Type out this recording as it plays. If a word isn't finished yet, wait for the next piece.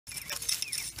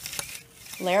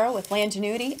Lara with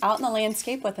Landgenuity out in the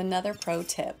landscape with another pro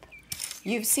tip.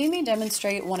 You've seen me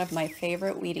demonstrate one of my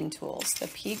favorite weeding tools, the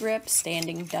P-Grip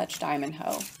Standing Dutch Diamond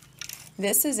Hoe.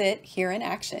 This is it here in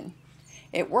action.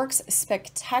 It works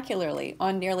spectacularly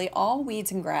on nearly all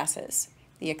weeds and grasses.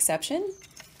 The exception?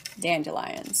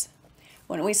 Dandelions.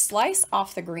 When we slice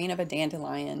off the green of a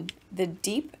dandelion, the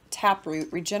deep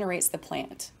taproot regenerates the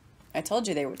plant. I told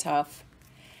you they were tough.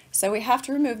 So we have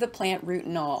to remove the plant root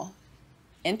and all.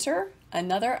 Enter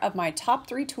another of my top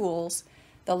 3 tools,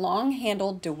 the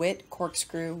long-handled DeWit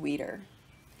Corkscrew Weeder.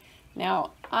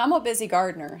 Now, I'm a busy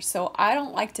gardener, so I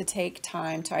don't like to take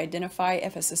time to identify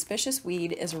if a suspicious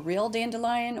weed is a real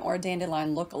dandelion or a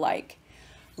dandelion look-alike.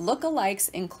 Look-alikes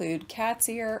include cat's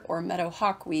ear or meadow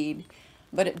hawkweed,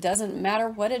 but it doesn't matter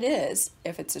what it is,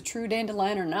 if it's a true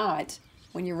dandelion or not.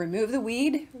 When you remove the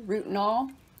weed, root and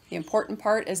all, the important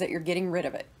part is that you're getting rid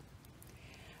of it.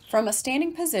 From a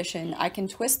standing position, I can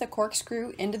twist the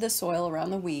corkscrew into the soil around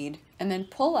the weed and then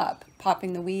pull up,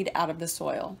 popping the weed out of the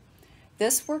soil.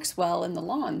 This works well in the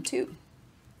lawn too.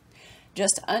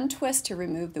 Just untwist to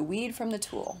remove the weed from the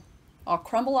tool. I'll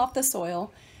crumble off the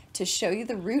soil to show you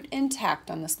the root intact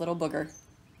on this little booger.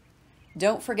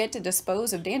 Don't forget to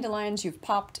dispose of dandelions you've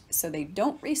popped so they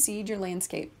don't reseed your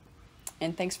landscape.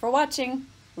 And thanks for watching.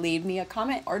 Leave me a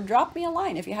comment or drop me a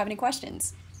line if you have any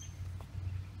questions.